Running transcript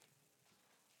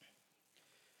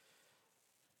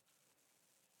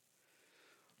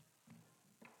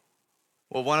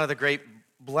Well, one of the great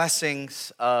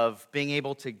blessings of being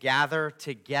able to gather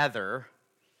together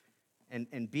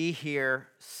and be here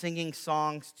singing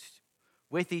songs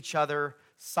with each other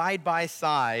side by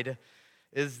side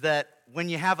is that when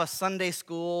you have a Sunday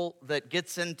school that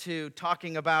gets into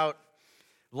talking about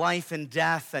life and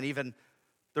death and even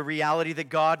the reality that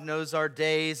God knows our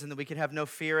days and that we can have no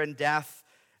fear in death,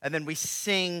 and then we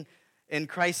sing in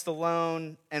Christ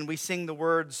alone and we sing the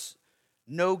words,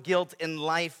 no guilt in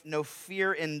life, no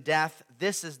fear in death.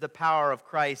 This is the power of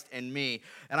Christ in me.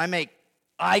 And I make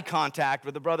eye contact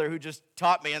with the brother who just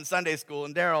taught me in Sunday school,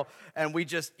 and Daryl, and we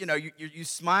just, you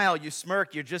smile, you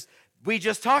smirk, we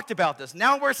just talked about this.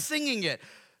 Now we're singing it.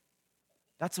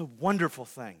 That's a wonderful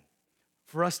thing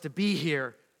for us to be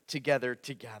here together.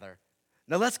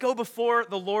 Now let's go before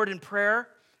the Lord in prayer,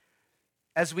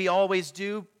 as we always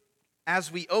do,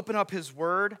 as we open up His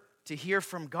Word to hear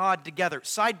from God together,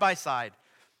 side by side.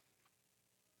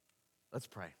 Let's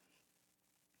pray.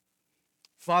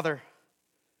 Father,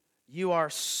 You are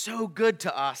so good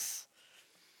to us.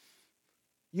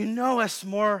 You know us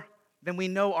more than we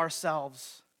know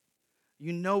ourselves.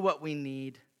 You know what we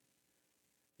need.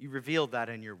 You revealed that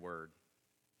in Your Word.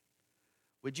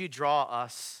 Would You draw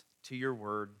us to Your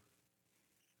Word?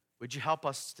 Would You help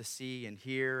us to see and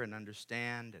hear and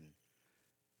understand and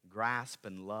grasp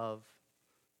and love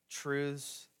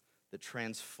truths that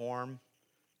transform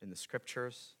in the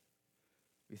Scriptures?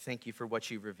 We thank You for what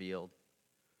You've revealed.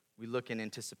 We look in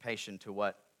anticipation to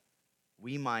what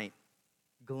we might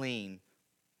glean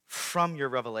from Your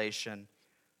revelation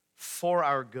for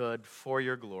our good, for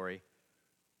Your glory.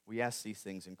 We ask these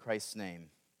things in Christ's name.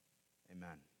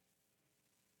 Amen.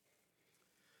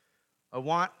 I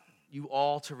want you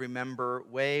all to remember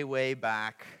way, way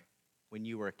back when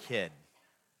you were a kid.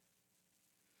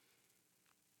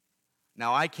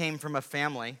 Now, I came from a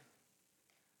family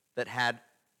that had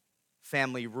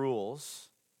family rules.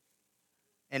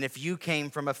 And if you came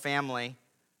from a family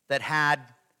that had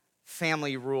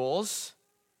family rules,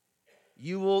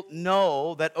 you will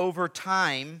know that over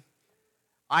time,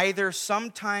 either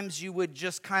sometimes you would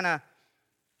just kind of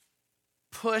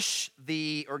push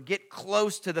or get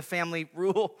close to the family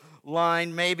rule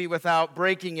line, maybe without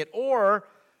breaking it, or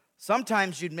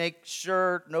sometimes you'd make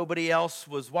sure nobody else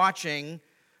was watching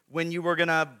when you were going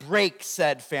to break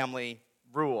said family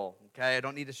rule. Okay, I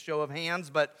don't need a show of hands,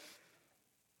 but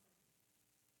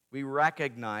we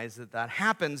recognize that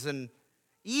happens, and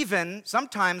even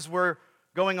sometimes we're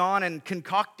going on and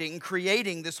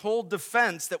creating this whole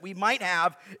defense that we might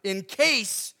have in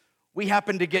case we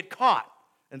happen to get caught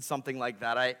in something like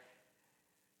that.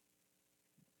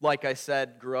 Like I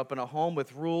said, grew up in a home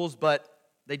with rules, but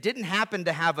they didn't happen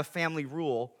to have a family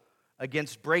rule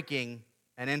against breaking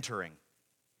and entering.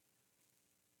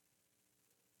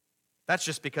 That's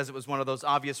just because it was one of those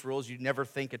obvious rules you'd never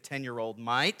think a 10-year-old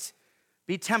might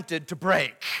be tempted to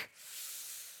break.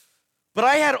 But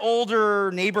I had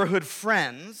older neighborhood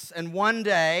friends, and one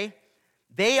day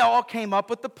they all came up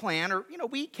with the plan, or,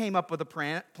 we came up with a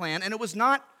plan, and it was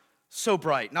not so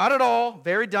bright, not at all,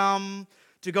 very dumb,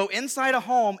 to go inside a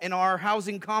home in our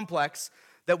housing complex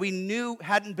that we knew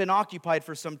hadn't been occupied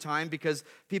for some time because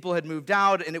people had moved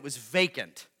out and it was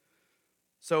vacant.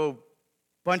 So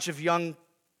a bunch of young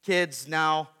kids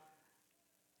now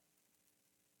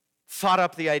thought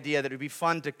up the idea that it would be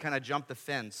fun to kind of jump the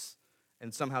fence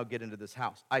and somehow get into this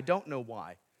house. I don't know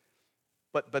why,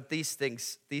 but these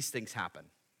things happen.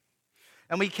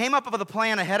 And we came up with a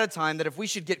plan ahead of time that if we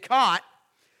should get caught,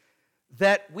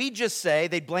 that we just say,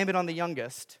 they'd blame it on the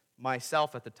youngest,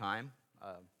 myself at the time.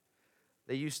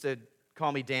 They used to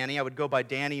call me Danny. I would go by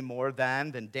Danny more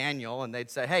than Daniel, and they'd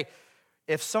say, hey,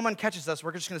 if someone catches us,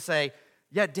 we're just going to say,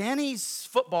 yeah, Danny's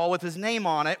football with his name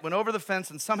on it went over the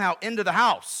fence and somehow into the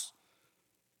house.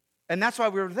 And that's why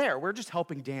we were there. We're just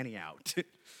helping Danny out.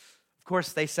 Of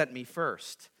course, they sent me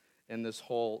first in this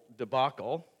whole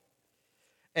debacle.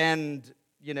 And,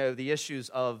 the issues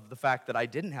of the fact that I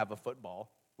didn't have a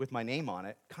football with my name on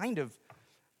it kind of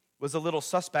was a little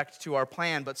suspect to our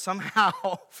plan, but somehow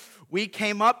we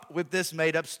came up with this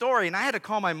made-up story. And I had to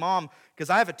call my mom because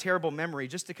I have a terrible memory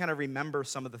just to kind of remember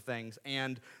some of the things.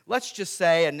 And let's just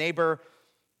say a neighbor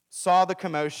saw the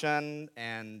commotion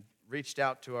and reached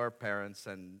out to our parents,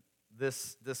 and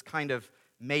this kind of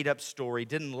made-up story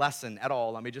didn't lessen at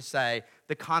all, let me just say,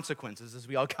 the consequences, as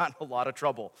we all got in a lot of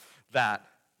trouble that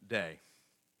day.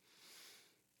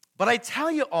 But I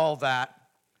tell you all that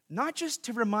not just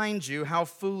to remind you how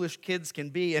foolish kids can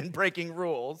be in breaking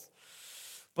rules,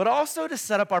 but also to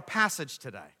set up our passage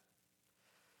today,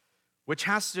 which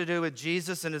has to do with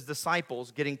Jesus and His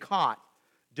disciples getting caught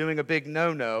doing a big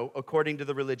no-no according to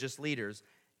the religious leaders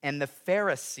and the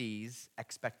Pharisees'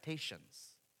 expectations.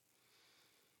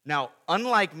 Now,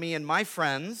 unlike me and my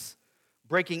friends,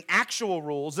 breaking actual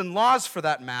rules and laws for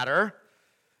that matter,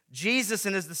 Jesus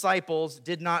and his disciples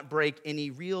did not break any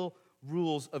real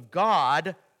rules of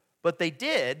God, but they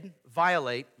did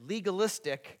violate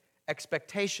legalistic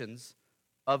expectations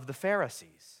of the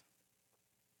Pharisees.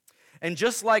 And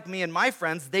just like me and my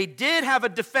friends, they did have a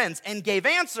defense and gave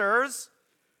answers,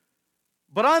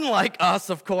 but unlike us,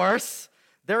 of course,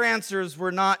 their answers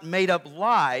were not made up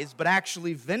lies, but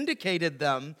actually vindicated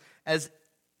them as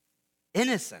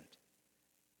innocent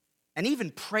and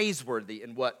even praiseworthy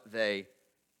in what they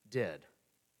did.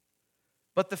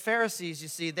 But the Pharisees, you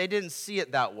see, they didn't see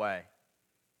it that way.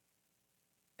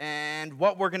 And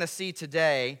what we're going to see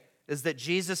today is that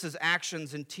Jesus'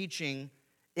 actions and teaching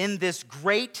in this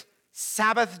great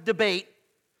Sabbath debate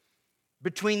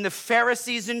between the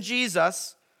Pharisees and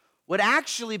Jesus would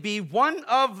actually be one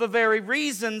of the very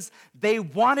reasons they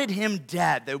wanted him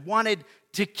dead. They wanted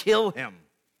to kill him.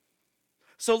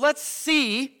 So let's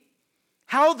see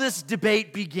how this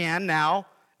debate began now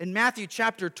in Matthew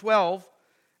chapter 12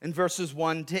 and verses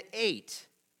 1 to 8.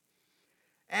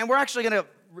 And we're actually going to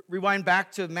rewind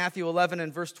back to Matthew 11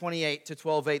 and verse 28 to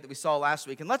 12:8 that we saw last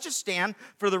week. And let's just stand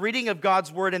for the reading of God's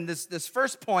word in this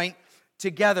first point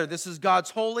together. This is God's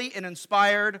holy and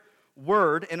inspired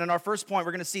word. And in our first point,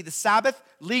 we're going to see the Sabbath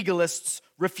legalists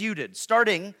refuted,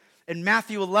 starting in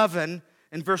Matthew 11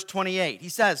 and verse 28. He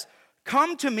says,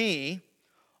 "Come to me,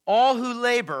 all who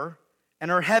labor and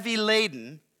are heavy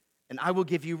laden, and I will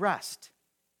give you rest.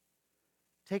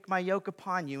 Take my yoke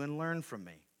upon you and learn from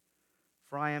me,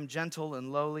 for I am gentle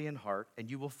and lowly in heart,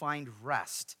 and you will find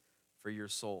rest for your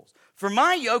souls. For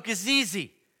my yoke is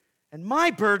easy, and my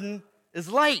burden is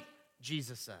light,"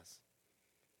 Jesus says.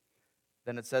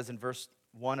 Then it says in verse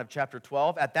 1 of chapter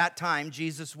 12, "At that time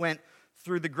Jesus went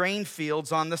through the grain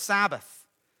fields on the Sabbath.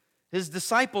 His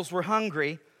disciples were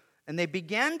hungry, and they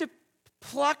began to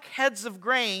pluck heads of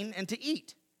grain and to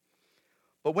eat.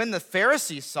 But when the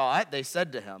Pharisees saw it, they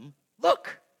said to him,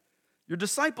 'Look, your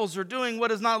disciples are doing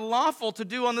what is not lawful to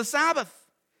do on the Sabbath.'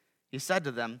 He said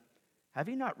to them, 'Have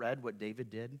you not read what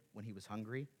David did when he was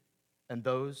hungry, and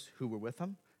those who were with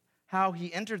him? How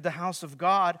he entered the house of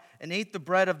God and ate the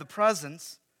bread of the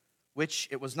presence, which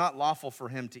it was not lawful for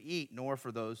him to eat, nor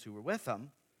for those who were with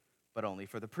him, but only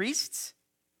for the priests?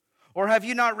 Or have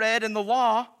you not read in the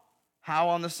law how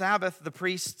on the Sabbath the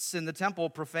priests in the temple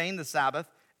profane the Sabbath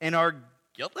and are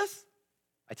guiltless?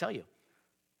 I tell you,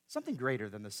 something greater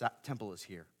than the temple is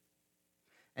here.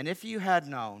 And if you had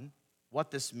known what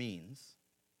this means,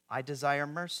 I desire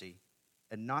mercy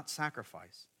and not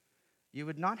sacrifice, you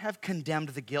would not have condemned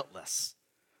the guiltless.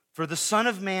 For the Son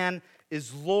of Man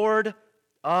is Lord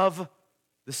of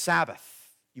the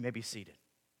Sabbath." You may be seated.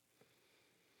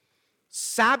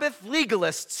 Sabbath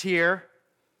legalists here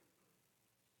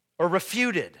are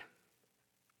refuted.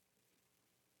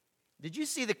 Did you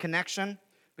see the connection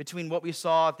between what we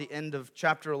saw at the end of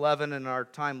chapter 11 and our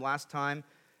time last time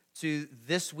to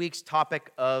this week's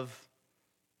topic of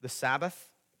the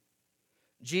Sabbath?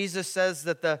 Jesus says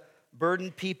that the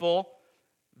burdened people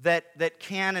that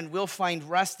can and will find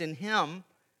rest in him,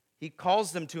 he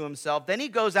calls them to himself. Then he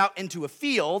goes out into a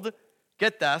field,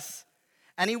 get this,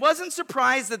 and he wasn't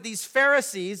surprised that these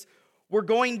Pharisees were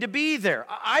going to be there.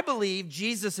 I believe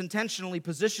Jesus intentionally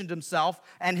positioned himself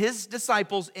and his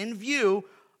disciples in view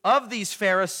of these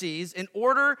Pharisees in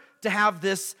order to have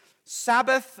this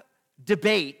Sabbath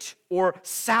debate or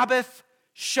Sabbath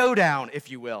showdown, if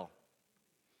you will.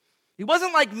 He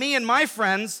wasn't like me and my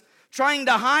friends trying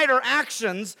to hide our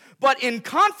actions, but in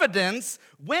confidence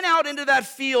went out into that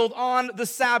field on the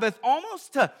Sabbath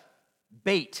almost to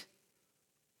bait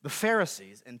the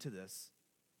Pharisees into this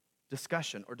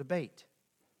discussion or debate.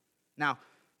 Now,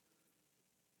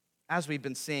 as we've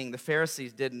been seeing, the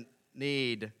Pharisees didn't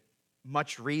need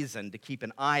much reason to keep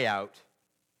an eye out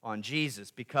on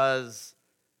Jesus because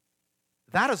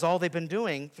that is all they've been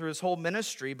doing through his whole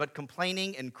ministry, but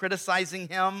complaining and criticizing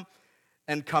him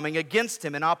and coming against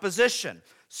him in opposition,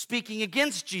 speaking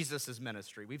against Jesus'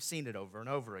 ministry. We've seen it over and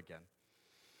over again.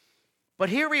 But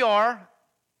here we are,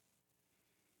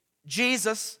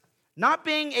 Jesus, not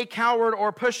being a coward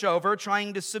or pushover,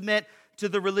 trying to submit to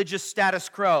the religious status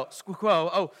quo.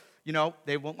 Oh,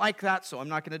 they won't like that, so I'm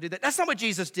not going to do that. That's not what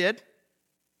Jesus did.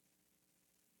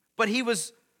 But he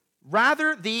was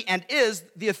rather and is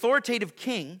the authoritative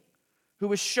king who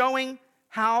was showing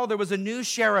how there was a new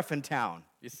sheriff in town,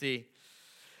 you see,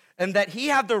 and that he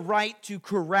had the right to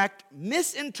correct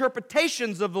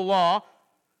misinterpretations of the law,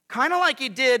 kind of like he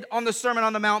did on the Sermon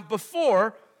on the Mount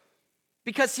before,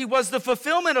 because he was the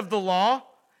fulfillment of the law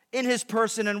in his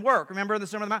person and work. Remember in the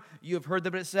Sermon on the Mount? You have heard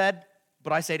that it said,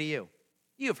 but I say to you.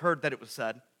 You have heard that it was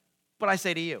said, but I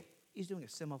say to you. He's doing a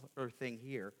similar thing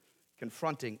here,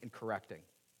 confronting and correcting.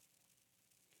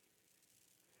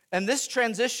 And this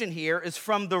transition here is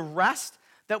from the rest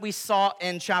that we saw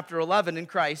in chapter 11 in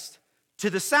Christ to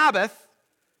the Sabbath,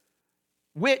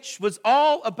 which was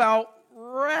all about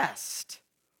rest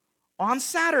on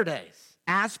Saturdays,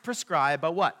 as prescribed by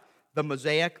what? The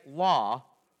Mosaic law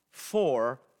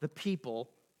for the people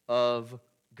of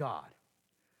God.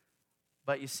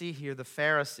 But you see here the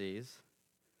Pharisees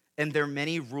and their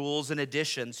many rules and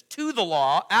additions to the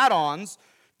law, add-ons,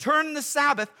 turned the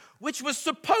Sabbath, which was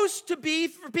supposed to be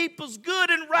for people's good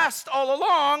and rest all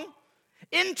along,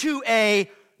 into a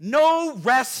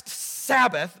no-rest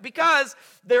Sabbath, because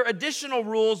their additional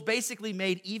rules basically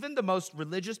made even the most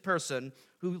religious person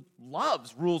who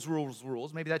loves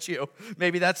rules, maybe that's you,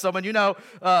 maybe that's someone you know,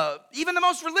 even the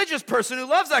most religious person who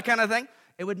loves that kind of thing,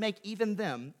 it would make even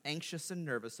them anxious and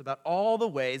nervous about all the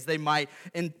ways they might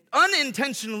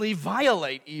unintentionally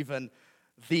violate even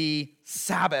the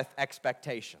Sabbath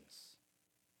expectations.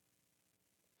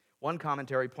 One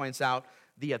commentary points out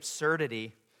the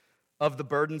absurdity of the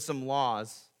burdensome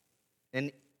laws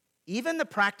and even the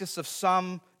practice of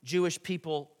some Jewish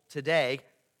people today,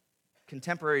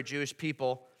 contemporary Jewish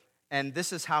people, and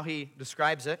this is how he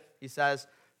describes it. He says,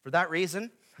 for that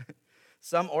reason,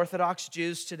 some Orthodox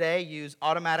Jews today use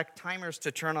automatic timers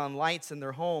to turn on lights in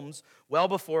their homes well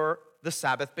before the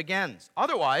Sabbath begins.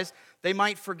 Otherwise, they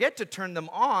might forget to turn them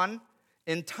on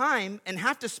in time and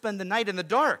have to spend the night in the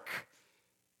dark.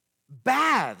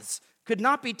 Baths could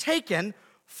not be taken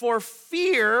for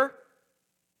fear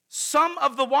some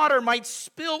of the water might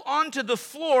spill onto the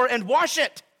floor and wash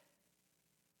it.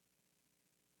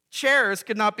 Chairs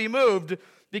could not be moved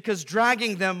because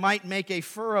dragging them might make a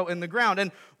furrow in the ground.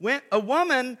 And when a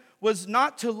woman was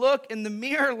not to look in the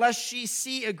mirror lest she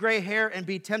see a gray hair and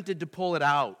be tempted to pull it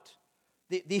out.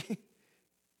 The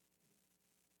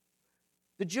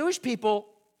Jewish people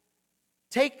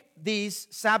take these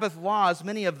Sabbath laws,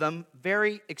 many of them,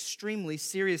 very extremely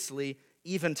seriously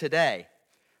even today.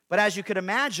 But as you could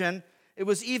imagine, it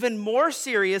was even more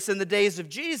serious in the days of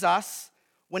Jesus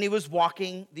when he was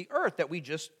walking the earth that we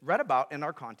just read about in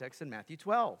our context in Matthew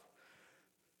 12.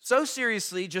 So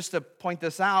seriously, just to point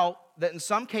this out, that in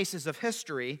some cases of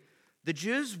history, the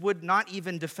Jews would not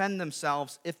even defend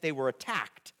themselves if they were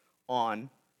attacked on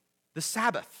the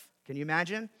Sabbath. Can you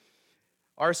imagine?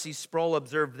 R.C. Sproul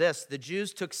observed this: the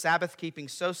Jews took Sabbath keeping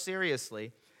so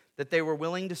seriously that they were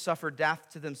willing to suffer death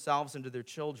to themselves and to their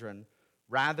children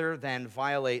rather than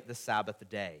violate the Sabbath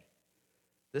day.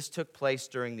 This took place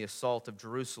during the assault of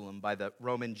Jerusalem by the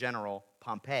Roman general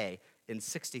Pompey in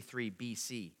 63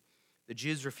 BC. The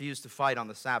Jews refused to fight on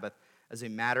the Sabbath as a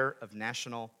matter of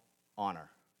national honor.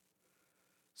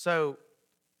 So,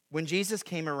 when Jesus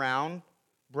came around,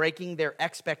 breaking their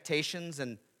expectations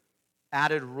and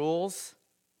added rules,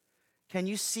 can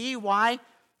you see why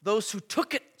those who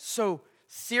took it so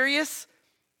serious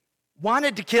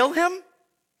wanted to kill him?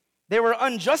 They were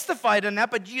unjustified in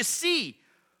that, but you see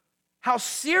how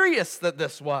serious that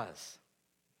this was.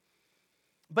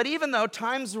 But even though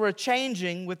times were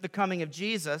changing with the coming of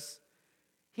Jesus,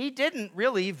 he didn't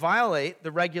really violate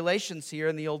the regulations here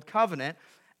in the Old Covenant,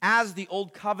 as the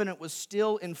Old Covenant was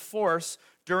still in force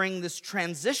during this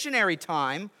transitionary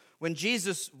time when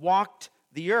Jesus walked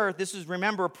the earth. This is,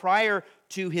 remember, prior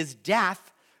to his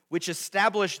death, which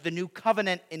established the new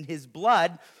covenant in his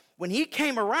blood. When he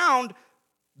came around,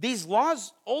 these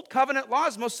laws, Old Covenant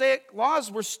laws, Mosaic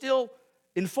laws, were still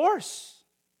in force.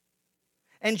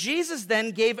 And Jesus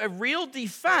then gave a real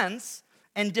defense,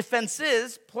 and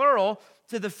defenses, plural,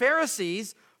 to the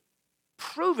Pharisees,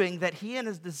 proving that he and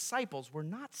his disciples were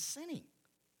not sinning.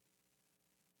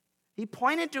 He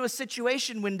pointed to a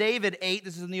situation when David ate,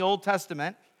 this is in the Old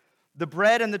Testament, the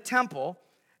bread in the temple,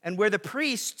 and where the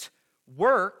priest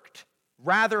worked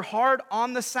rather hard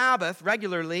on the Sabbath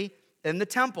regularly in the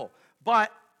temple,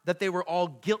 but that they were all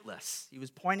guiltless. He was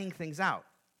pointing things out.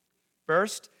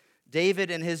 First,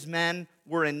 David and his men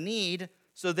were in need,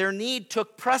 so their need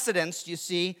took precedence, you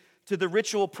see, to the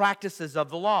ritual practices of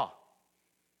the law.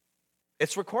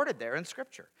 It's recorded there in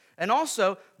Scripture. And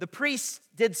also, the priests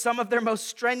did some of their most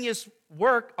strenuous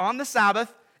work on the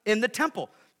Sabbath in the temple.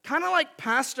 Kind of like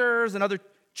pastors and other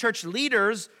church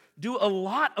leaders do a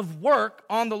lot of work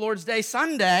on the Lord's Day,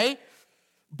 Sunday,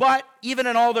 but even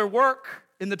in all their work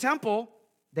in the temple,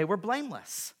 they were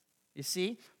blameless. You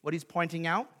see what he's pointing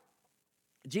out?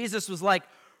 Jesus was like,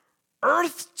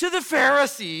 earth to the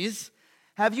Pharisees,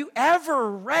 have you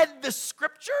ever read the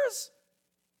Scriptures?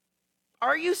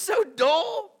 Are you so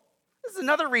dull? This is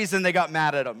another reason they got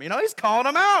mad at him. He's calling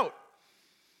them out.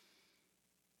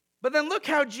 But then look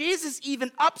how Jesus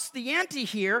even ups the ante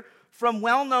here from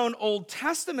well-known Old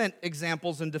Testament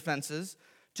examples and defenses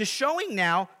to showing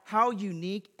now how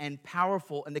unique and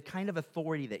powerful and the kind of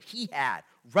authority that he had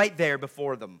right there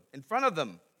before them, in front of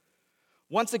them.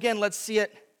 Once again, let's see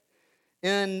it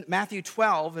in Matthew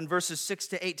 12 in verses 6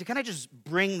 to 8 to kind of just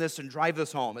bring this and drive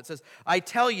this home. It says, I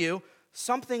tell you,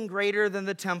 something greater than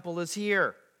the temple is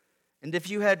here. And if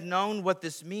you had known what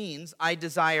this means, I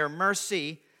desire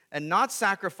mercy and not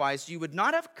sacrifice, you would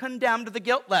not have condemned the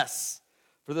guiltless.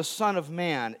 For the Son of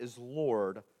Man is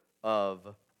Lord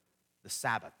of the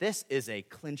Sabbath. This is a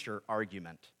clincher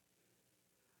argument.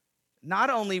 Not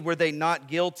only were they not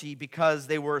guilty because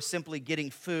they were simply getting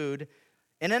food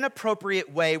in an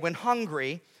appropriate way when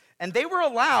hungry, and they were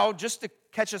allowed, just to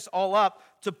catch us all up,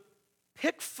 to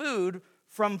pick food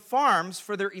from farms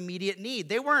for their immediate need.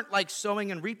 They weren't like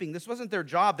sowing and reaping. This wasn't their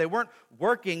job. They weren't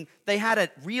working. They had a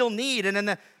real need. And in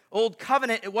the Old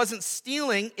Covenant, it wasn't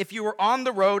stealing. If you were on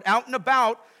the road, out and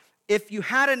about, if you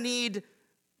had a need,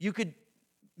 you could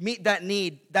meet that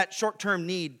need, that short-term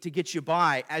need to get you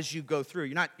by as you go through.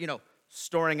 You're not,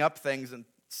 storing up things and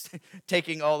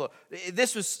taking all the...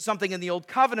 This was something in the Old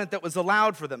Covenant that was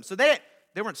allowed for them. So they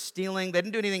weren't stealing. They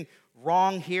didn't do anything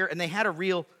wrong here, and they had a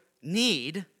real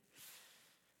need.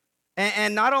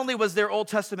 And not only was there Old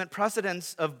Testament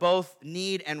precedence of both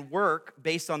need and work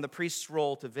based on the priest's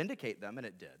role to vindicate them, and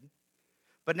it did,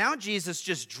 but now Jesus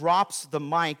just drops the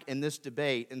mic in this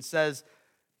debate and says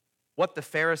what the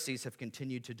Pharisees have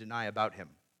continued to deny about him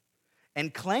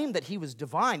and claim that he was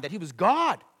divine, that he was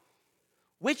God,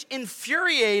 which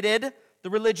infuriated the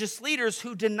religious leaders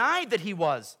who denied that he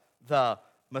was the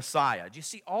Messiah. Do you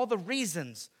see all the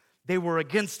reasons they were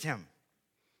against him?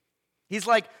 He's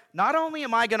like, not only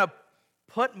am I going to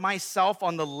put myself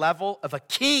on the level of a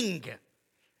king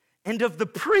and of the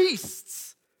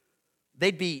priests,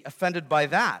 they'd be offended by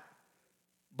that.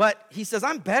 But he says,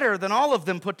 I'm better than all of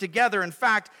them put together. In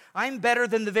fact, I'm better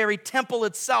than the very temple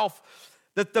itself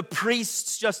that the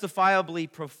priests justifiably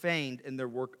profaned in their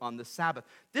work on the Sabbath.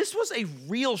 This was a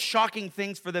real shocking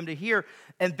thing for them to hear,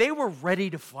 and they were ready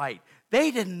to fight.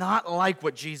 They did not like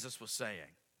what Jesus was saying.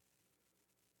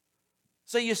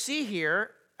 So you see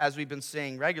here, as we've been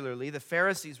saying regularly, the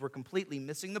Pharisees were completely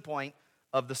missing the point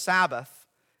of the Sabbath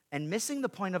and missing the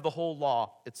point of the whole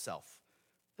law itself.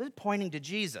 They're pointing to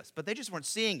Jesus, but they just weren't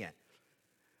seeing it.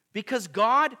 Because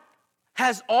God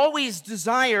has always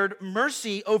desired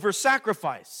mercy over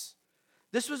sacrifice.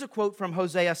 This was a quote from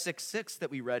Hosea 6:6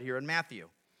 that we read here in Matthew.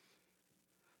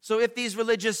 So if these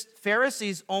religious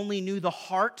Pharisees only knew the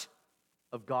heart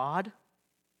of God,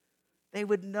 they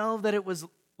would know that it was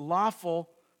lawful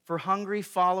for hungry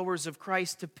followers of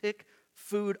Christ to pick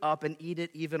food up and eat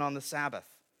it even on the Sabbath.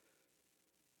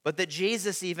 But that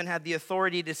Jesus even had the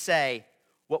authority to say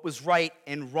what was right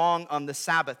and wrong on the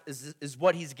Sabbath is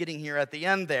what he's getting here at the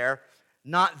end there,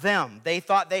 not them. They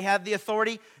thought they had the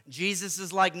authority. Jesus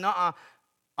is like, nah,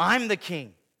 I'm the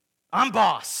king. I'm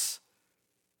boss.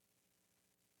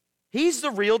 He's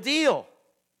the real deal.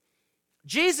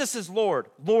 Jesus is Lord,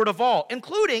 Lord of all,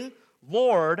 including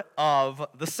Lord of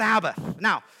the Sabbath.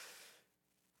 Now,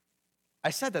 I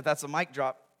said that that's a mic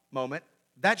drop moment.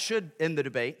 That should end the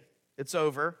debate. It's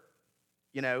over.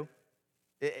 If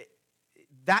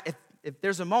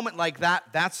there's a moment like that,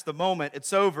 that's the moment.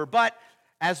 It's over. But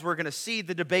as we're going to see,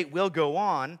 the debate will go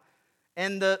on,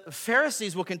 and the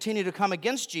Pharisees will continue to come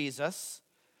against Jesus.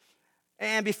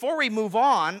 And before we move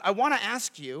on, I want to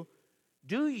ask you,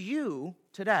 do you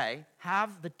today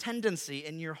have the tendency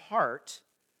in your heart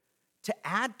to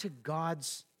add to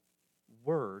God's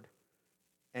word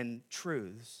and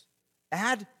truths,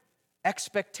 add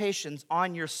expectations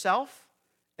on yourself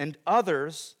and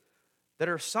others that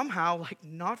are somehow like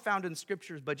not found in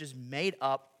scriptures but just made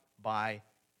up by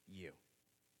you?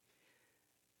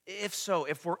 If so,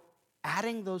 if we're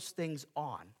adding those things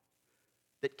on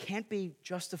that can't be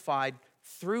justified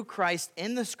through Christ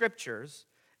in the scriptures,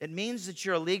 it means that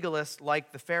you're a legalist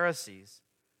like the Pharisees,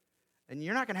 and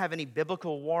you're not going to have any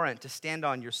biblical warrant to stand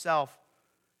on yourself.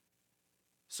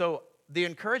 So the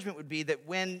encouragement would be that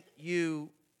when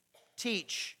you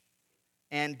teach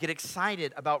and get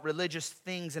excited about religious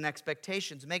things and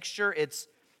expectations, make sure it's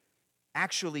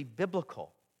actually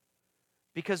biblical.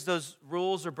 Because those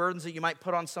rules or burdens that you might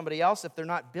put on somebody else, if they're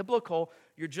not biblical,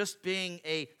 you're just being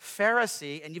a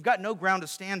Pharisee and you've got no ground to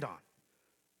stand on.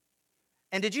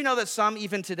 And did you know that some,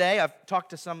 even today, I've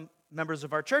talked to some members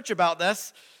of our church about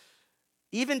this,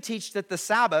 even teach that the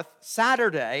Sabbath,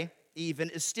 Saturday even,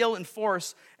 is still in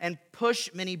force and push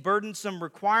many burdensome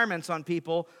requirements on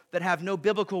people that have no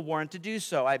biblical warrant to do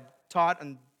so. I taught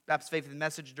in Baptist Faith and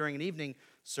Message during an evening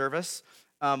service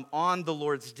on the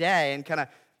Lord's Day and kind of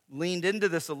leaned into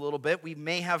this a little bit. We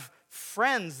may have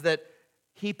friends that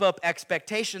heap up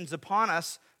expectations upon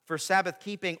us for Sabbath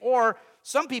keeping, or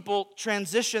some people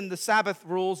transition the Sabbath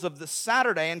rules of the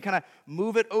Saturday and kind of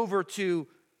move it over to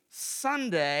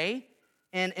Sunday,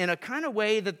 and in a kind of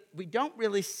way that we don't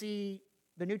really see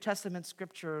the New Testament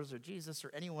scriptures or Jesus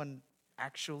or anyone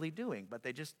actually doing, but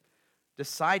they just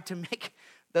decide to make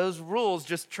those rules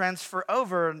just transfer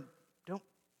over and don't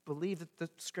believe that the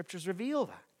scriptures reveal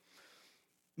that.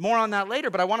 More on that later,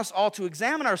 but I want us all to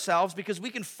examine ourselves because we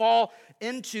can fall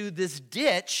into this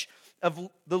ditch of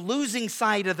the losing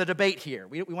side of the debate here.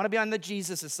 We want to be on the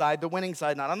Jesus' side, the winning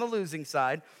side, not on the losing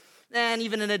side. And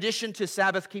even in addition to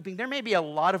Sabbath keeping, there may be a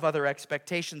lot of other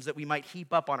expectations that we might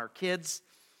heap up on our kids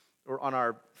or on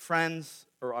our friends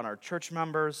or on our church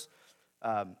members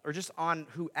or just on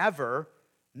whoever,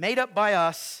 made up by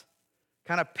us,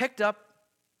 kind of picked up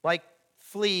like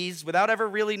fleas without ever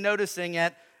really noticing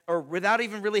it or without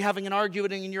even really having an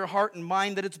argument in your heart and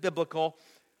mind that it's biblical.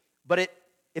 But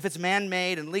if it's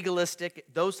man-made and legalistic,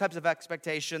 those types of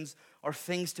expectations are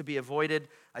things to be avoided.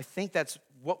 I think that's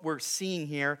what we're seeing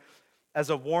here as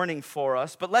a warning for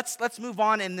us. But let's move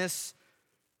on in this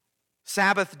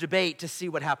Sabbath debate to see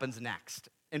what happens next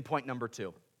in point number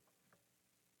 2.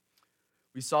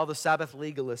 We saw the Sabbath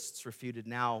legalists refuted.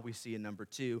 Now we see in number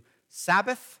 2,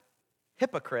 Sabbath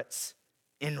hypocrites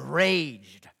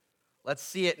enraged. Let's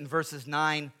see it in verses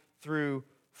 9 through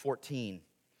 14.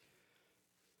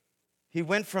 He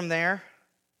went from there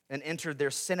and entered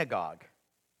their synagogue,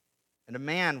 and a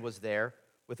man was there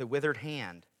with a withered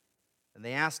hand. And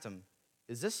they asked him,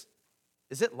 Is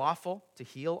it lawful to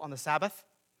heal on the Sabbath?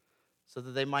 So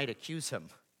that they might accuse him.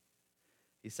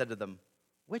 He said to them,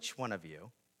 Which one of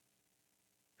you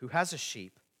who has a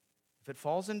sheep, if it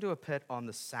falls into a pit on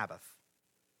the Sabbath,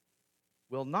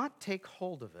 will not take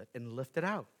hold of it and lift it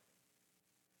out?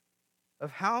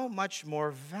 Of how much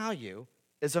more value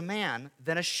is a man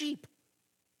than a sheep?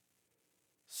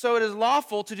 So it is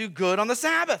lawful to do good on the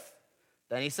Sabbath.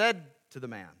 Then he said to the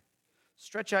man,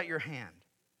 Stretch out your hand.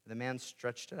 And the man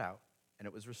stretched it out, and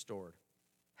it was restored,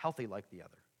 healthy like the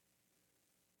other.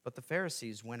 But the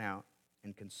Pharisees went out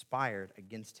and conspired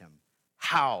against him.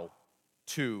 How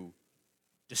to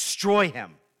destroy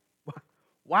him.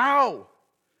 Wow.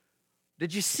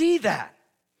 Did you see that?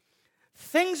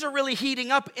 Things are really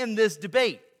heating up in this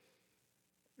debate.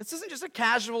 This isn't just a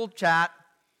casual chat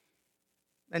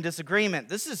and disagreement.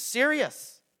 This is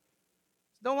serious.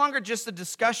 It's no longer just a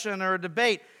discussion or a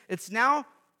debate. It's now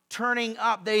turning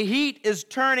up. The heat is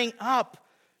turning up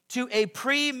to a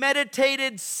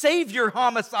premeditated Savior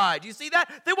homicide. You see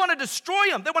that? They want to destroy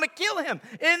him. They want to kill him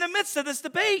in the midst of this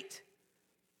debate.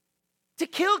 To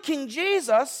kill King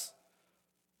Jesus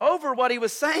over what he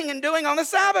was saying and doing on the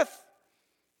Sabbath.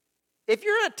 If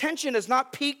your attention is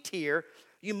not peaked here,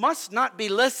 you must not be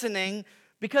listening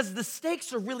because the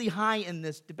stakes are really high in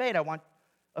this debate. I want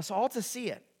us all to see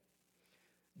it.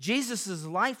 Jesus'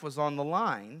 life was on the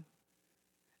line,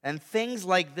 and things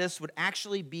like this would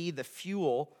actually be the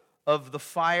fuel of the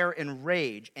fire and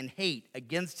rage and hate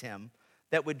against him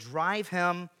that would drive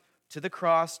him to the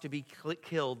cross to be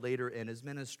killed later in his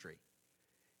ministry.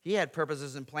 He had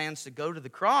purposes and plans to go to the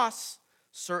cross,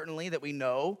 certainly, that we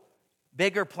know,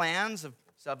 bigger plans of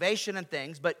salvation and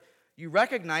things, but you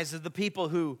recognize that the people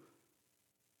who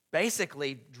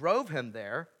basically drove him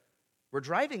there were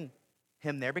driving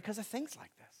him there because of things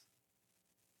like this.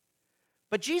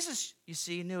 But Jesus, you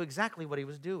see, knew exactly what he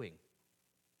was doing.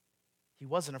 He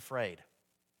wasn't afraid.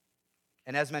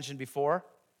 And as mentioned before,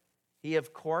 he,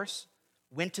 of course,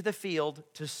 went to the field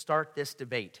to start this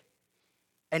debate.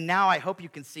 And now I hope you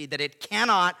can see that it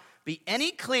cannot be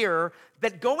any clearer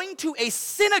that going to a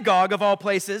synagogue of all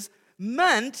places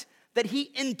meant that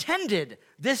he intended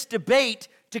this debate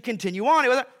to continue on. He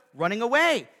wasn't running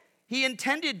away. He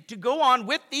intended to go on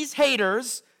with these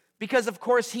haters because, of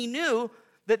course, he knew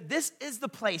that this is the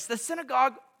place. The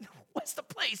synagogue was the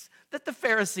place that the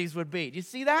Pharisees would be. Do you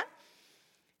see that?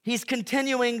 He's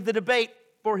continuing the debate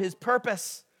for his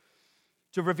purpose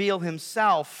to reveal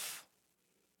himself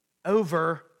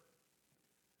over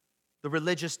the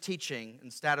religious teaching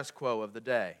and status quo of the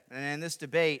day. And in this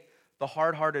debate, the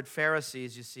hard-hearted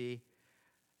Pharisees, you see,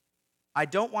 I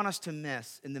don't want us to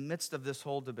miss, in the midst of this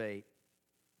whole debate,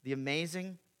 the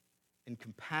amazing and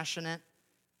compassionate,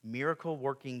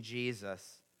 miracle-working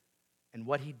Jesus and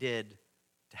what he did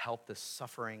to help this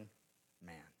suffering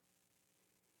man.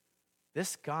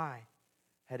 This guy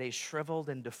had a shriveled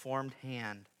and deformed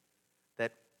hand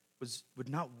that would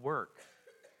not work.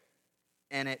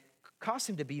 And it caused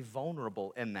him to be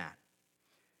vulnerable in that.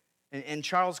 And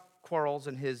Charles Quarles,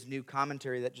 in his new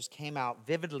commentary that just came out,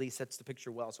 vividly sets the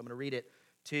picture well. So I'm going to read it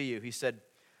to you. He said,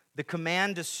 "The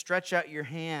command to stretch out your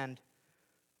hand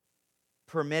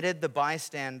permitted the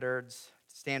bystanders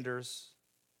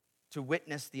to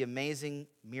witness the amazing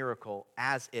miracle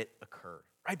as it occurred,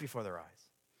 right before their eyes.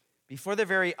 Before their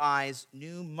very eyes,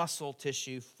 new muscle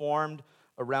tissue formed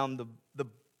around the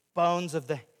bones of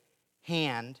the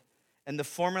hand, and the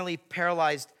formerly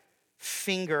paralyzed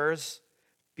fingers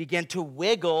began to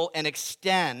wiggle and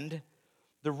extend.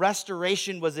 The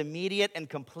restoration was immediate and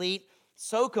complete,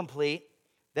 so complete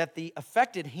that the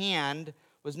affected hand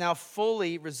was now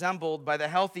fully resembled by the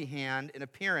healthy hand in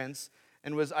appearance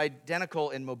and was identical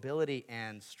in mobility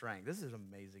and strength." This is an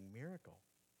amazing miracle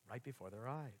right before their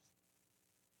eyes.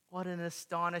 What an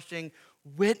astonishing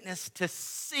witness to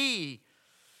see.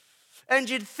 And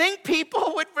you'd think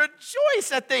people would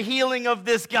rejoice at the healing of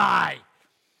this guy.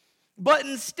 But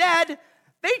instead,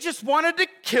 they just wanted to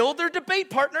kill their debate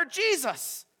partner,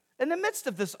 Jesus, in the midst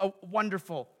of this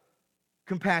wonderful,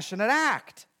 compassionate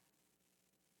act.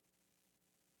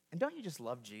 And don't you just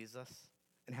love Jesus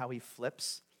and how he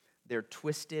flips their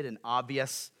twisted and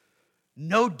obvious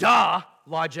no-duh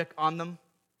logic on them?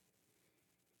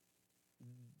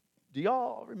 Do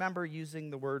y'all remember using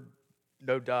the word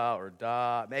no-duh or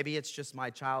duh? Maybe it's just my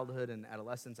childhood and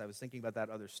adolescence. I was thinking about that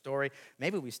other story.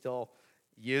 Maybe we still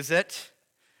use it.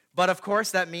 But of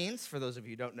course that means, for those of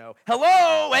you who don't know,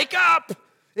 hello, wake up!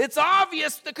 It's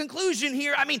obvious the conclusion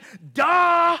here. I mean,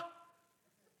 duh!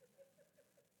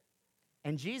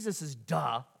 And Jesus'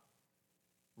 duh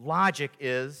logic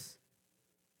is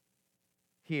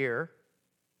here.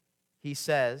 He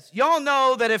says, y'all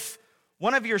know that if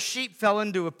one of your sheep fell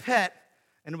into a pit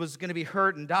and was going to be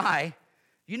hurt and die,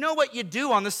 you know what you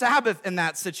do on the Sabbath in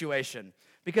that situation.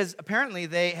 Because apparently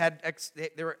they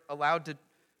were allowed to,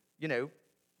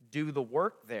 do the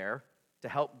work there to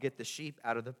help get the sheep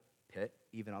out of the pit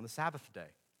even on the Sabbath day.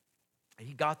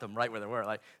 He got them right where they were,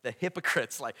 like the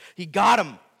hypocrites. Like he got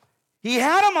them. He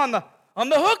had them on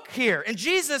the hook here. And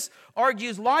Jesus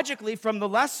argues logically from the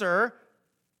lesser,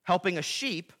 helping a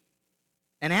sheep,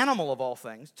 an animal of all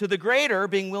things, to the greater,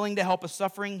 being willing to help a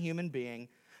suffering human being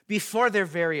before their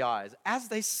very eyes, as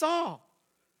they saw.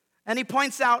 And he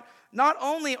points out, not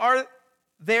only are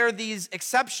there these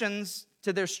exceptions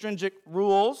to their stringent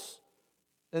rules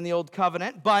in the Old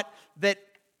Covenant, but that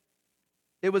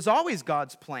it was always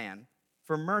God's plan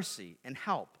for mercy and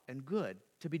help and good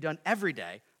to be done every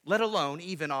day, let alone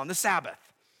even on the Sabbath.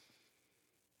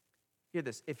 Hear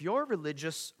this. If your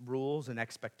religious rules and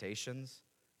expectations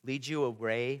lead you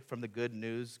away from the good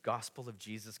news gospel of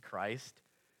Jesus Christ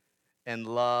and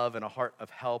love and a heart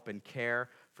of help and care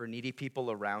for needy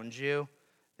people around you,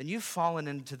 then you've fallen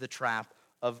into the trap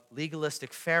of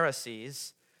legalistic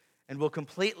Pharisees and will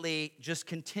completely just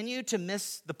continue to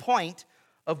miss the point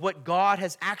of what God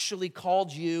has actually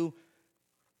called you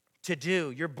to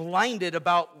do. You're blinded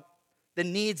about the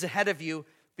needs ahead of you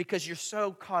because you're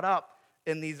so caught up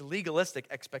in these legalistic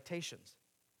expectations.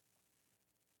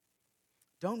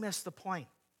 Don't miss the point.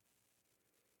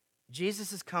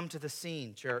 Jesus has come to the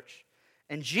scene, church,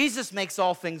 and Jesus makes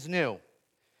all things new.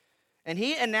 And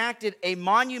he enacted a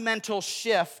monumental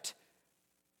shift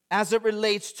as it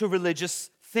relates to religious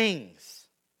things.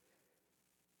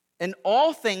 And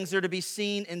all things are to be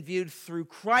seen and viewed through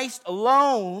Christ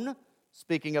alone,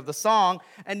 speaking of the song,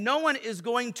 and no one is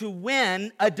going to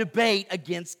win a debate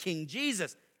against King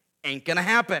Jesus. Ain't gonna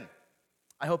happen.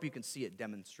 I hope you can see it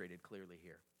demonstrated clearly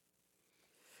here.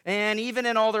 And even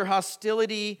in all their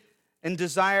hostility and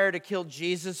desire to kill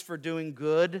Jesus for doing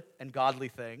good and godly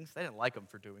things, they didn't like him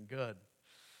for doing good.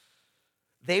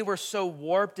 They were so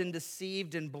warped and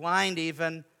deceived and blind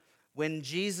even when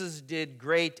Jesus did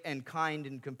great and kind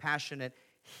and compassionate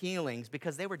healings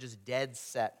because they were just dead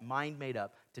set, mind made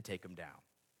up to take him down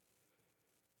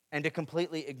and to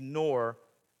completely ignore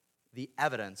the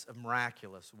evidence of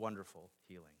miraculous, wonderful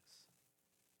healings.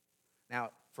 Now,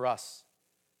 for us,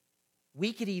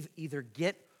 we could either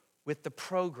get with the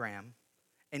program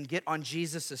and get on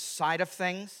Jesus' side of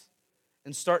things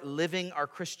and start living our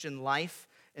Christian life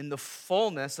in the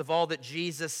fullness of all that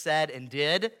Jesus said and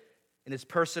did in his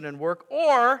person and work,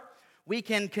 or we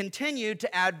can continue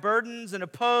to add burdens and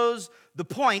oppose the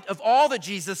point of all that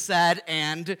Jesus said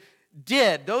and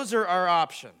did. Those are our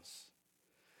options.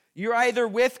 You're either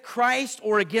with Christ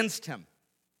or against him.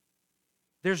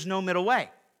 There's no middle way.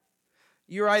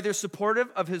 You're either supportive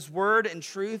of his word and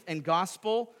truth and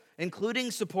gospel,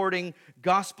 including supporting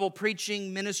gospel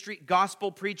preaching ministry,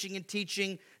 gospel preaching and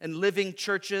teaching and living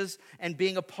churches and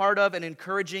being a part of and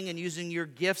encouraging and using your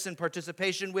gifts and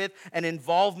participation with and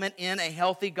involvement in a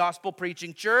healthy gospel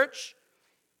preaching church.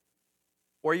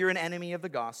 or you're an enemy of the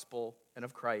gospel and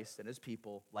of Christ and his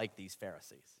people, like these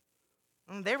Pharisees.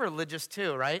 They were religious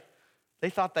too, right? They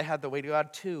thought they had the way to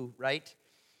God too, right?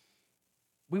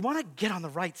 We want to get on the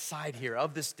right side here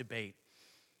of this debate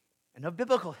and of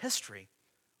biblical history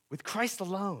with Christ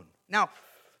alone. Now,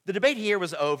 the debate here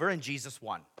was over and Jesus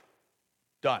won.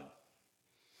 Done.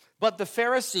 But the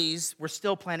Pharisees were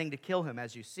still planning to kill him,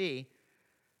 as you see.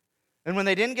 And when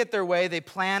they didn't get their way, they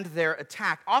planned their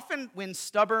attack. Often when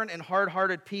stubborn and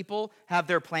hard-hearted people have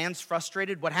their plans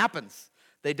frustrated, what happens?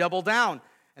 They double down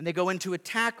and they go into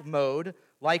attack mode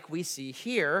like we see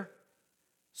here.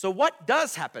 So what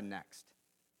does happen next?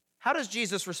 How does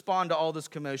Jesus respond to all this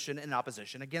commotion and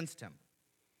opposition against him?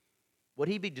 Would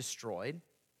he be destroyed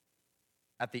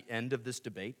at the end of this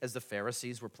debate as the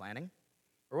Pharisees were planning?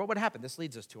 Or what would happen? This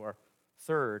leads us to our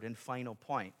third and final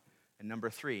point. And number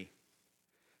 3,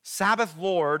 Sabbath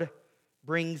Lord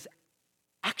brings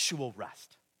actual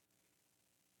rest.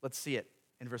 Let's see it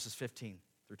in verses 15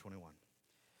 through 21.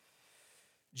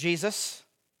 Jesus,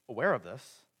 aware of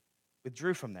this,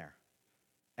 withdrew from there,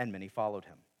 and many followed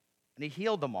him. And he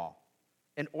healed them all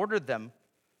and ordered them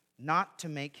not to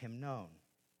make him known.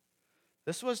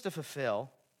 This was to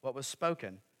fulfill what was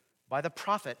spoken by the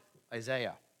prophet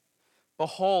Isaiah.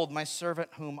 Behold, my servant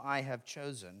whom I have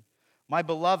chosen, my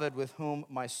beloved with whom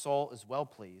my soul is well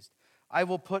pleased. I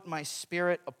will put my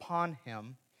spirit upon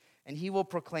him, and he will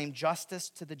proclaim justice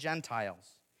to the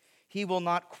Gentiles. He will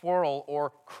not quarrel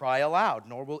or cry aloud,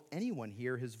 nor will anyone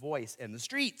hear his voice in the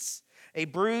streets. A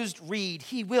bruised reed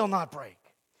he will not break,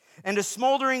 and a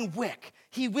smoldering wick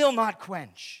he will not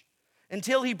quench,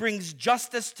 until he brings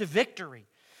justice to victory.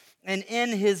 And in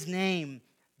his name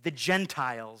the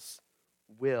Gentiles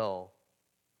will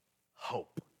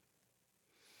hope.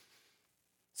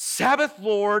 Sabbath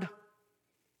Lord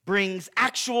brings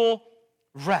actual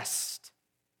rest.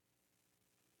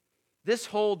 This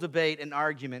whole debate and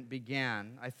argument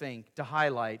began, I think, to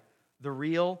highlight the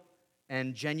real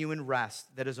and genuine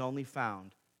rest that is only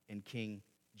found in King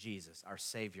Jesus, our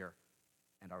Savior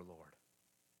and our Lord.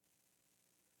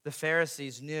 The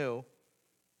Pharisees knew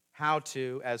how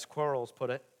to, as Quarles put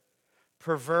it,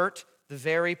 pervert the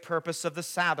very purpose of the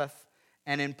Sabbath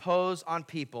and impose on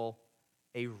people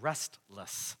a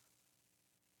restless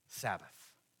Sabbath.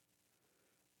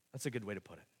 That's a good way to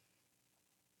put it.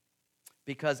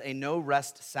 Because a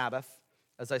no-rest Sabbath,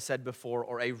 as I said before,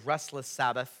 or a restless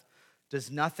Sabbath,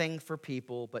 does nothing for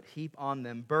people but heap on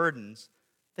them burdens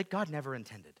that God never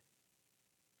intended.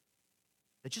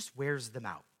 It just wears them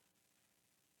out.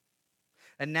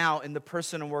 And now, in the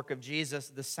person and work of Jesus,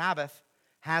 the Sabbath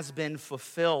has been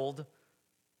fulfilled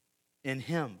in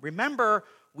him. Remember,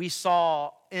 we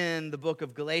saw in the book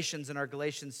of Galatians, in our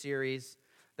Galatians series,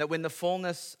 that when the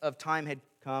fullness of time had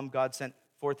come, God sent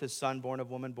forth his Son, born of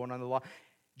woman, born under the law.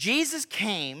 Jesus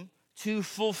came to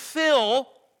fulfill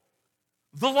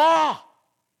the law.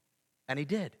 And he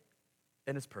did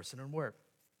in his person and work.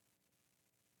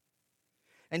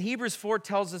 And Hebrews 4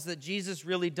 tells us that Jesus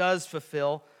really does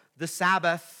fulfill the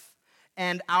Sabbath,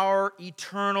 and our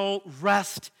eternal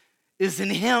rest is in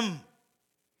him.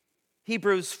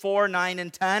 Hebrews 4, 9,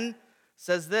 and 10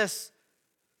 says this,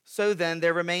 so then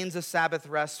there remains a Sabbath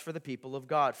rest for the people of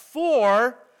God.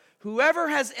 For whoever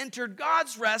has entered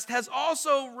God's rest has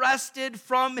also rested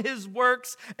from his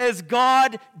works as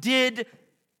God did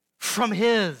from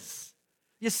his.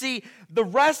 You see, the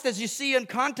rest, as you see in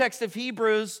context of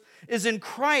Hebrews, is in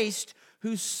Christ,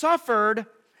 who suffered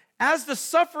as the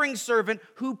suffering servant,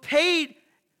 who paid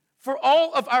for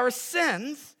all of our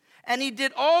sins, and he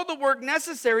did all the work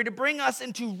necessary to bring us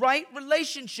into right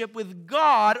relationship with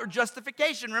God, or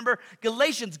justification. Remember,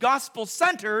 Galatians,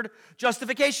 gospel-centered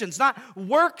justification. It's not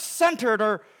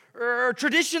work-centered or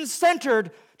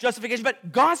tradition-centered justification,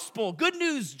 but gospel, good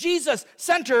news,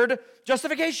 Jesus-centered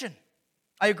justification.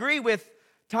 I agree with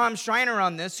Tom Schreiner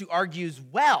on this, who argues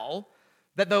well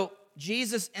that though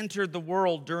Jesus entered the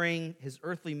world during his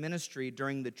earthly ministry,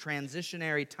 during the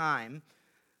transitionary time,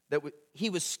 that he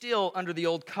was still under the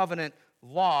old covenant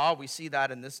law. We see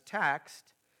that in this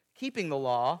text, keeping the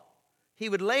law. He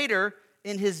would later,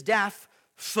 in his death,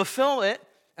 fulfill it.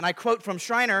 And I quote from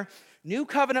Schreiner, New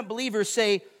covenant believers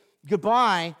say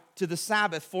goodbye to the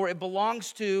Sabbath, for it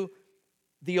belongs to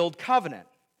the old covenant.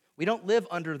 We don't live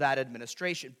under that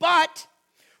administration. But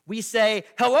we say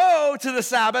hello to the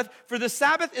Sabbath, for the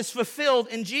Sabbath is fulfilled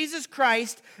in Jesus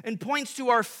Christ and points to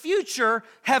our future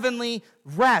heavenly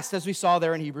rest, as we saw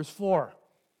there in Hebrews 4.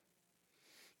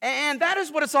 And that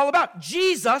is what it's all about.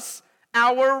 Jesus,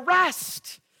 our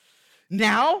rest,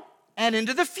 now and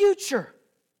into the future.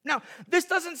 Now, this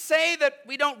doesn't say that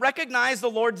we don't recognize the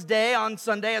Lord's Day on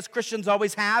Sunday, as Christians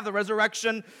always have, the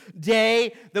resurrection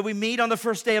day, that we meet on the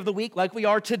first day of the week like we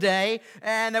are today,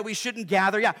 and that we shouldn't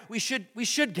gather. Yeah, we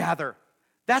should gather.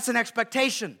 That's an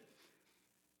expectation.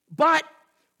 But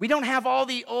we don't have all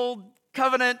the old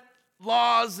covenant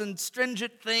laws and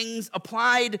stringent things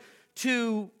applied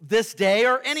to this day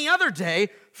or any other day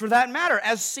for that matter,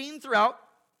 as seen throughout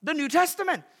the New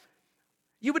Testament.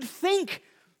 You would think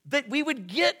that we would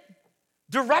get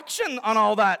direction on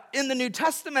all that in the New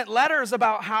Testament letters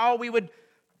about how we would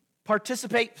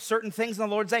participate certain things in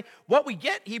the Lord's Day. What we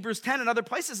get, Hebrews 10 and other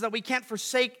places, that we can't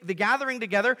forsake the gathering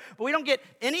together, but we don't get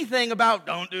anything about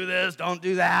don't do this, don't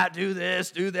do that, do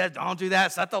this, don't do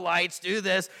that, set the lights, do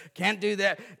this, can't do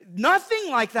that. Nothing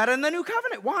like that in the New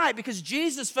Covenant. Why? Because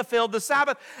Jesus fulfilled the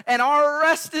Sabbath and our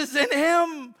rest is in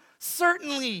Him.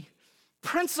 Certainly,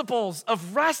 principles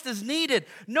of rest is needed.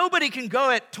 Nobody can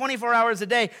go at 24 hours a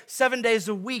day, 7 days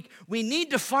a week. We need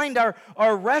to find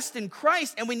our rest in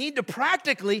Christ, and we need to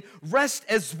practically rest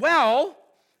as well.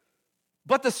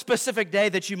 But the specific day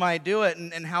that you might do it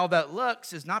and how that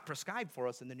looks is not prescribed for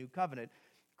us in the New Covenant.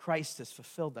 Christ has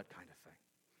fulfilled that kind of thing.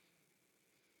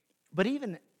 But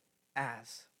even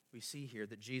as we see here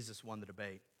that Jesus won the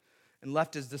debate and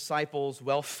left his disciples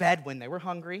well fed when they were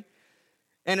hungry,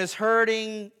 and his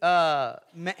hurting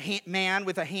man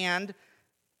with a hand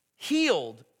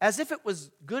healed as if it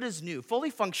was good as new, fully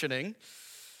functioning.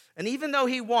 And even though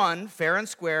he won fair and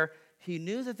square, he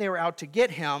knew that they were out to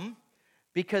get him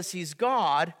because he's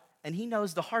God and he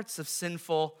knows the hearts of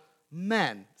sinful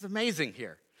men. It's amazing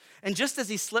here. And just as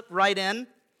he slipped right in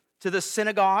to the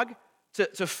synagogue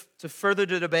to further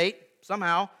the debate,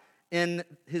 somehow in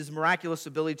his miraculous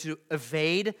ability to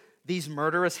evade these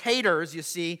murderous haters, you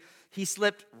see, he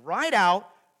slipped right out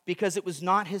because it was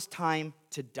not his time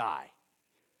to die.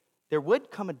 There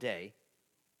would come a day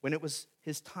when it was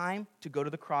his time to go to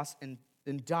the cross and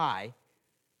die,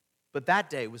 but that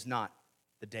day was not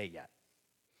the day yet.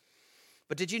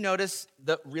 But did you notice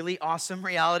the really awesome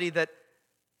reality that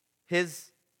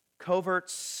his covert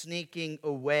sneaking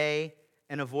away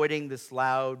and avoiding this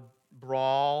loud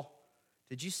brawl,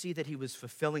 did you see that he was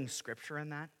fulfilling Scripture in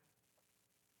that?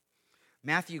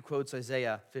 Matthew quotes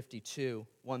Isaiah 52,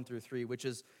 1 through 3, which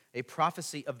is a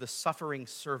prophecy of the suffering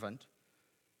servant,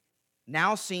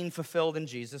 now seen fulfilled in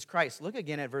Jesus Christ. Look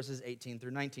again at verses 18 through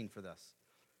 19 for this.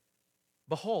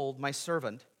 Behold, my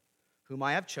servant, whom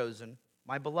I have chosen,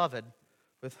 my beloved,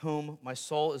 with whom my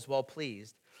soul is well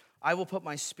pleased. I will put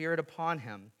my spirit upon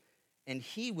him, and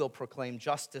he will proclaim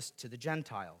justice to the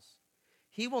Gentiles.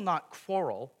 He will not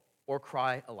quarrel or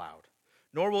cry aloud,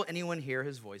 nor will anyone hear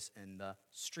his voice in the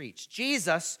streets.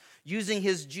 Jesus, using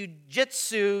his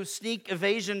jujitsu sneak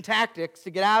evasion tactics to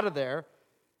get out of there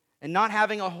and not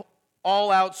having a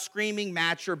all-out screaming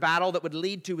match or battle that would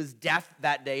lead to his death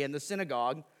that day in the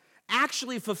synagogue,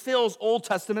 actually fulfills Old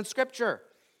Testament Scripture.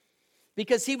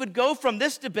 Because he would go from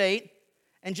this debate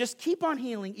and just keep on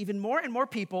healing even more and more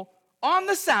people on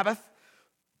the Sabbath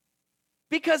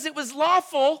because it was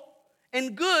lawful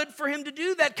and good for him to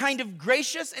do that kind of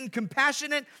gracious and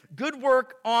compassionate good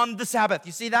work on the Sabbath.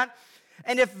 You see that?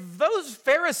 And if those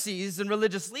Pharisees and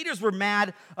religious leaders were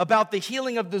mad about the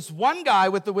healing of this one guy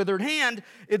with the withered hand,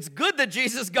 it's good that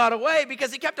Jesus got away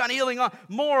because he kept on healing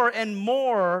more and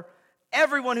more.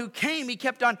 Everyone who came, he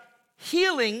kept on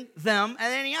healing them,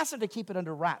 and then he asked them to keep it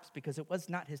under wraps because it was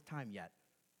not his time yet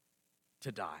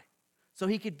to die. So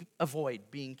he could avoid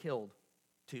being killed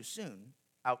too soon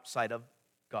outside of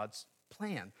God's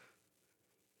plan.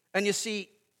 And you see,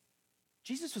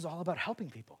 Jesus was all about helping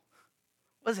people,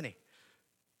 wasn't he?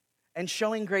 And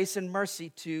showing grace and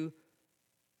mercy to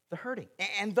the hurting.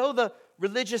 And though the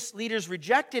religious leaders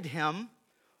rejected him,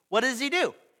 what does he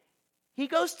do? He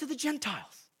goes to the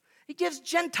Gentiles. He gives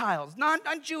Gentiles,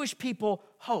 non-Jewish people,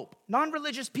 hope.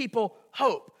 Non-religious people,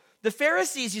 hope. The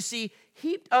Pharisees, you see,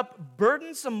 heaped up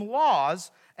burdensome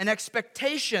laws and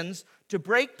expectations to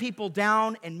break people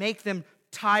down and make them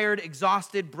tired,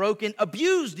 exhausted, broken,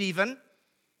 abused even,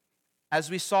 as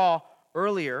we saw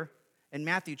earlier in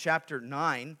Matthew chapter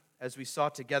 9, as we saw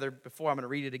together before. I'm going to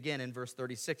read it again in verse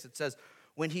 36. It says,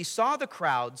 when he saw the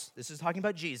crowds, this is talking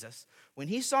about Jesus, when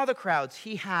he saw the crowds,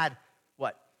 he had,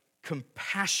 what?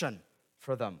 Compassion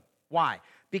for them. Why?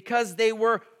 Because they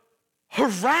were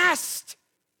harassed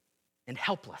and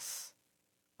helpless,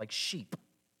 like sheep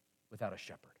without a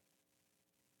shepherd.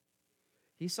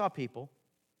 He saw people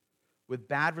with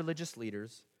bad religious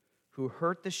leaders who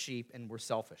hurt the sheep and were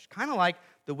selfish, kind of like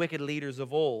the wicked leaders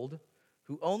of old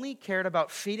who only cared about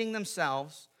feeding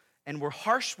themselves and were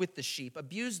harsh with the sheep,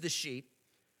 abused the sheep,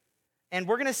 And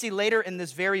we're going to see later in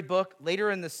this very book,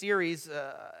 later in the series,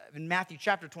 in Matthew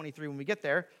chapter 23, when we get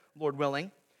there, Lord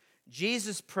willing,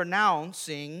 Jesus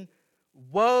pronouncing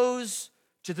woes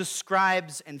to the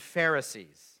scribes and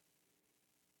Pharisees.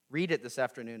 Read it this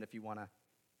afternoon if you want to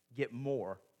get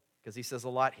more, because he says a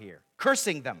lot here.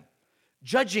 Cursing them,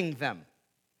 judging them,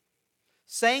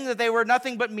 saying that they were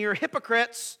nothing but mere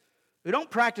hypocrites who don't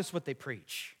practice what they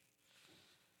preach.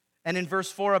 And in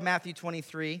verse 4 of Matthew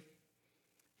 23,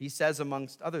 he says,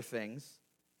 amongst other things,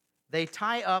 they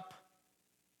tie up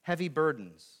heavy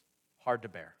burdens, hard to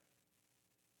bear,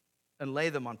 and lay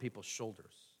them on people's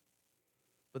shoulders.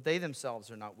 But they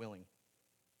themselves are not willing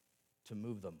to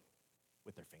move them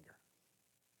with their finger.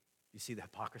 You see the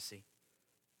hypocrisy?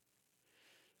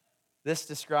 This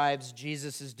describes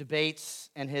Jesus'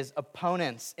 debates and his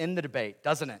opponents in the debate,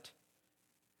 doesn't it?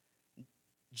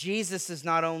 Jesus is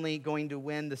not only going to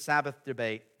win the Sabbath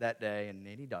debate that day, and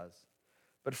he does,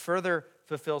 but further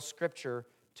fulfill Scripture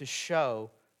to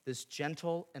show this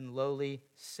gentle and lowly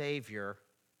Savior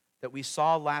that we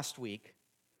saw last week,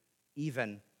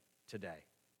 even today.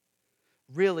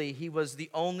 Really, he was the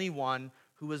only one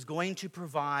who was going to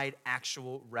provide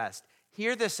actual rest.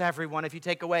 Hear this, everyone, if you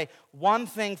take away one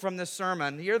thing from this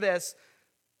sermon. Hear this,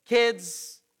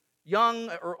 kids, young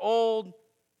or old,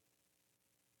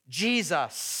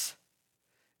 Jesus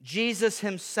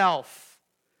himself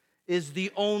is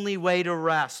the only way to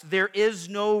rest. There is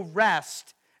no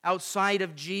rest outside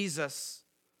of Jesus.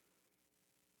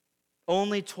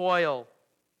 Only toil,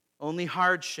 only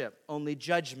hardship, only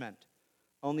judgment,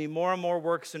 only more and more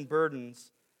works and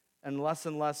burdens, and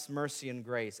less mercy and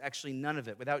grace. Actually, none of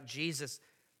it. Without Jesus,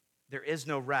 there is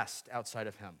no rest outside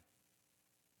of him.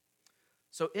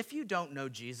 So if you don't know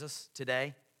Jesus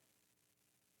today,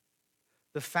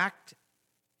 the fact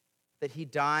that he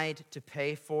died to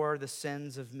pay for the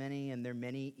sins of many and their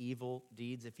many evil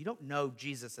deeds, if you don't know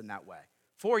Jesus in that way,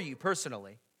 for you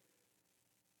personally,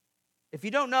 if you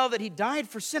don't know that he died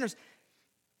for sinners,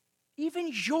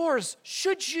 even yours,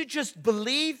 should you just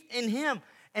believe in him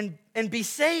and be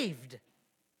saved?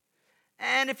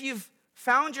 And if you've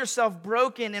found yourself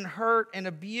broken and hurt and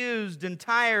abused and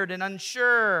tired and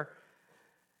unsure,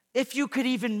 if you could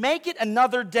even make it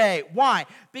another day. Why?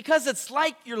 Because it's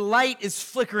like your light is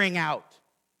flickering out.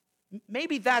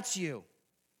 Maybe that's you.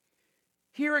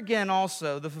 Here again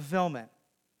also the fulfillment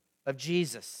of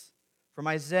Jesus from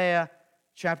Isaiah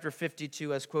chapter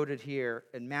 52 as quoted here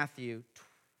in Matthew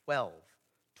 12,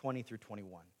 20 through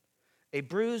 21. A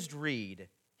bruised reed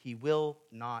he will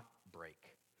not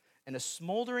break, and a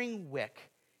smoldering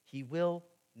wick he will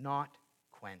not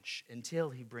quench until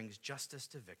he brings justice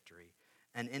to victory,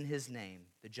 and in his name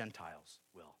the Gentiles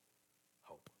will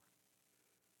hope.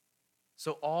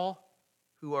 So all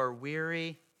who are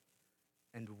weary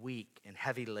and weak and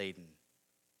heavy laden,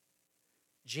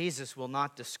 Jesus will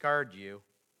not discard you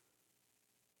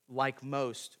like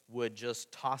most would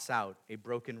just toss out a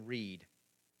broken reed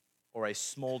or a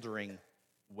smoldering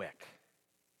wick.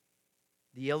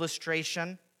 The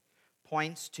illustration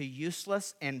points to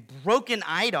useless and broken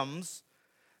items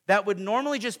that would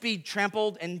normally just be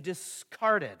trampled and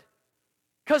discarded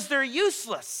because they're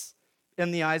useless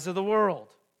in the eyes of the world.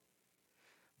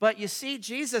 But you see,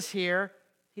 Jesus here,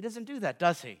 he doesn't do that,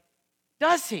 does he?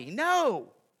 Does he?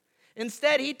 No.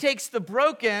 Instead, he takes the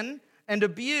broken and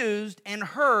abused and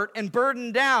hurt and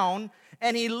burdened down,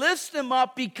 and he lifts them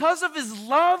up because of his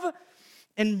love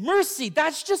and mercy.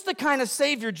 That's just the kind of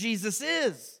Savior Jesus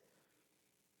is.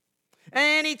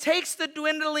 And he takes the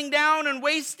dwindling down and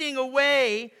wasting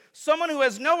away someone who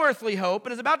has no earthly hope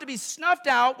and is about to be snuffed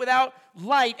out without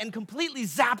light and completely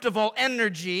zapped of all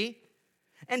energy.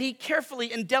 And he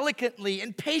carefully and delicately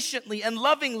and patiently and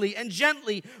lovingly and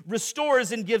gently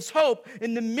restores and gives hope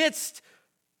in the midst,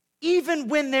 even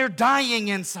when they're dying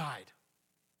inside.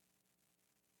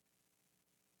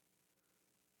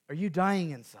 Are you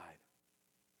dying inside?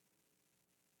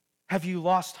 Have you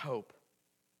lost hope?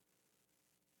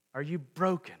 Are you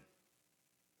broken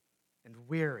and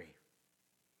weary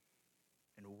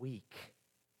and weak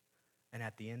and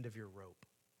at the end of your rope?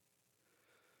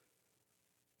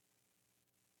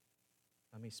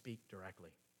 Let me speak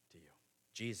directly to you.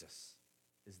 Jesus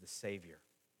is the Savior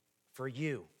for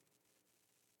you.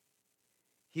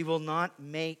 He will not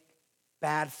make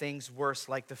bad things worse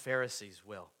like the Pharisees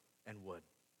will and would.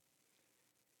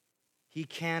 He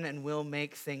can and will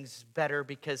make things better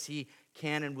because he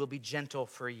can and will be gentle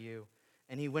for you.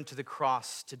 And he went to the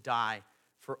cross to die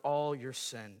for all your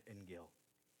sin and guilt.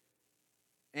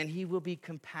 And he will be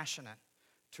compassionate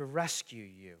to rescue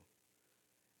you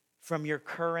from your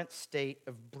current state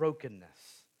of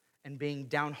brokenness and being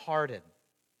downhearted.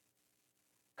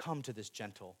 Come to this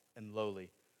gentle and lowly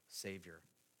Savior,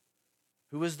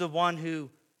 who is the one who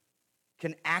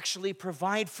can actually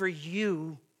provide for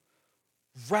you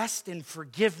rest and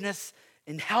forgiveness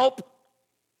and help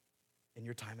in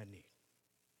your time of need.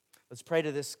 Let's pray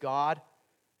to this God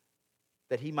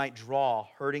that he might draw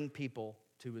hurting people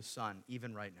to his Son,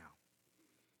 even right now.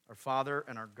 Our Father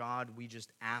and our God, we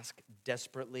just ask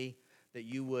desperately that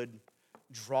you would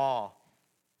draw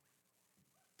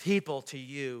people to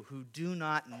you who do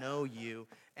not know you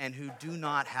and who do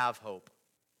not have hope.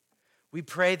 We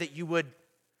pray that you would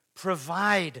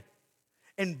provide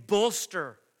and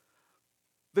bolster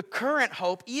the current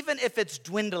hope, even if it's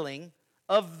dwindling,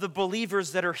 of the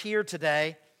believers that are here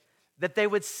today, that they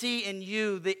would see in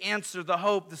you the answer, the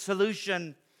hope, the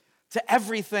solution to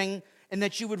everything, and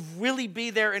that you would really be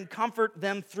there and comfort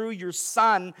them through your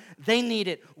Son. They need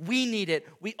it. We need it.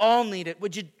 We all need it.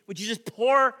 Would you just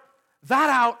pour that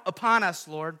out upon us,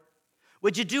 Lord?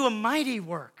 Would you do a mighty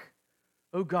work?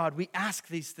 Oh God, we ask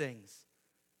these things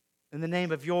in the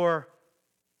name of your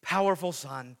powerful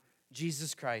Son,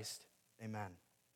 Jesus Christ. Amen.